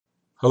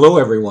Hello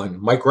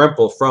everyone, Mike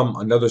Rempel from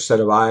Another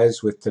Set of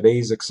Eyes with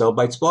today's Excel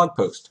Bytes blog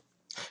post.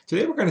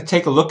 Today we're going to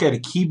take a look at a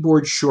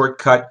keyboard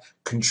shortcut,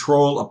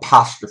 Ctrl'.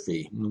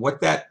 And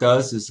what that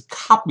does is it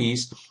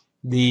copies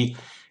the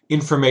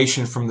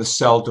information from the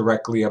cell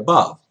directly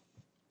above.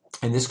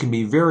 And this can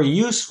be very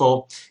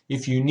useful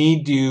if you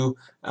need to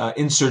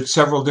insert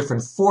several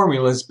different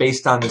formulas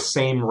based on the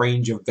same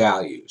range of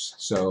values.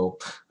 So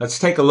let's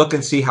take a look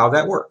and see how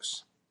that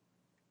works.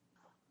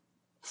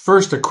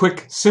 First, a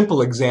quick,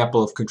 simple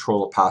example of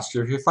Ctrl'.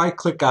 If I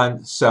click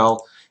on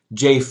cell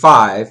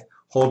J5,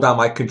 hold down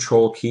my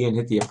Control key and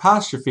hit the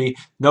apostrophe,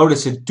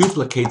 notice it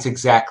duplicates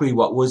exactly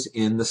what was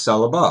in the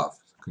cell above.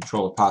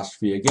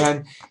 Ctrl'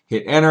 again,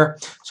 hit enter.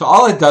 So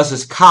all it does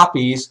is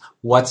copies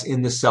what's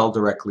in the cell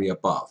directly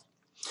above.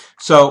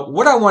 So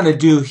what I want to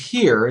do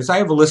here is I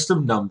have a list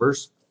of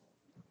numbers,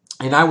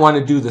 and I want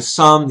to do the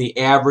sum, the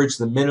average,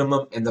 the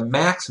minimum, and the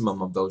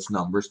maximum of those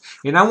numbers.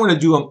 And I want to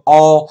do them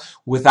all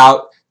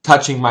without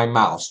touching my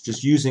mouse,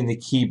 just using the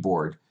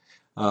keyboard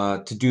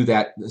to do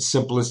that the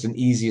simplest and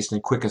easiest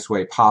and quickest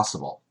way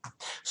possible.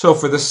 So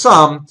for the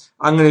sum,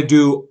 I'm going to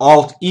do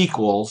Alt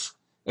equals.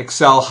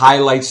 Excel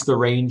highlights the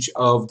range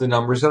of the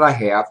numbers that I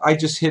have. I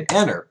just hit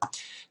enter.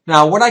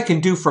 Now what I can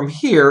do from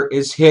here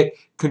is hit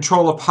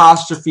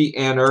Ctrl'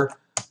 enter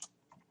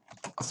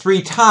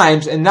 3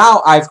 times, and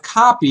now I've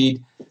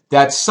copied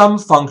that sum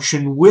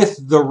function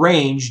with the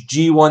range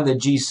G1 to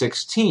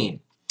G16.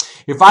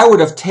 If I would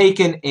have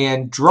taken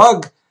and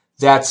drug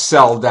that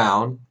cell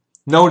down,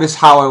 notice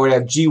how I would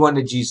have G1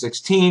 to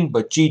G16,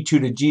 but G2 to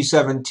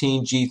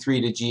G17, G3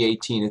 to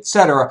G18,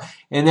 etc.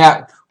 And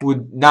that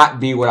would not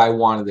be what I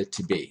wanted it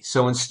to be.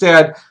 So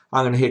instead,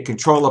 I'm going to hit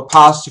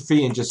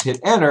Ctrl' and just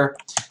hit enter.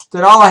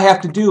 Then all I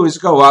have to do is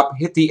go up,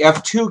 hit the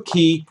F2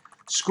 key,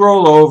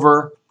 scroll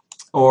over,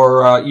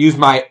 or use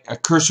my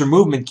cursor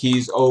movement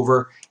keys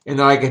over, and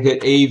then I can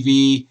hit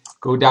AV,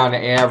 go down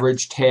to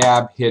average,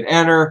 tab, hit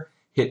enter,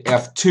 hit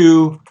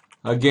F2,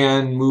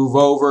 again, move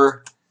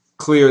over,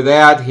 clear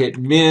that, hit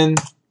min,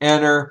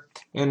 enter,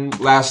 and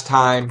last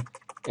time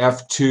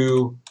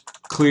F2,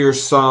 clear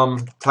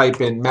sum,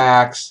 type in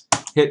max,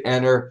 hit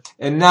enter,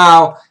 and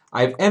now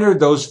I've entered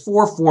those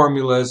 4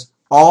 formulas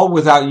all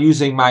without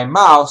using my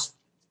mouse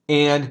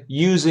and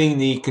using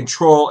the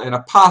Control and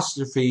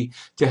apostrophe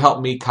to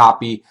help me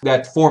copy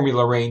that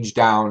formula range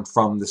down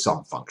from the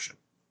sum function.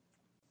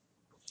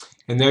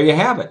 And there you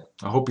have it.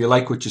 I hope you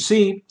like what you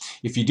see.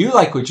 If you do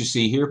like what you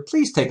see here,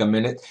 please take a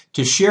minute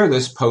to share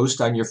this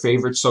post on your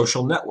favorite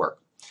social network.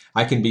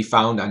 I can be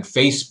found on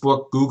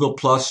Facebook, Google+,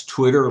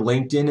 Twitter,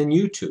 LinkedIn, and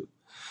YouTube.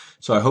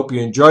 So I hope you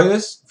enjoy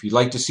this. If you'd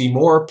like to see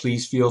more,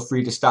 please feel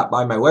free to stop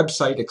by my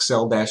website,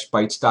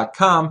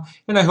 excel-bytes.com,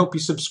 and I hope you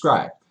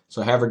subscribe.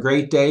 So have a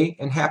great day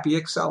and happy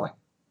excelling.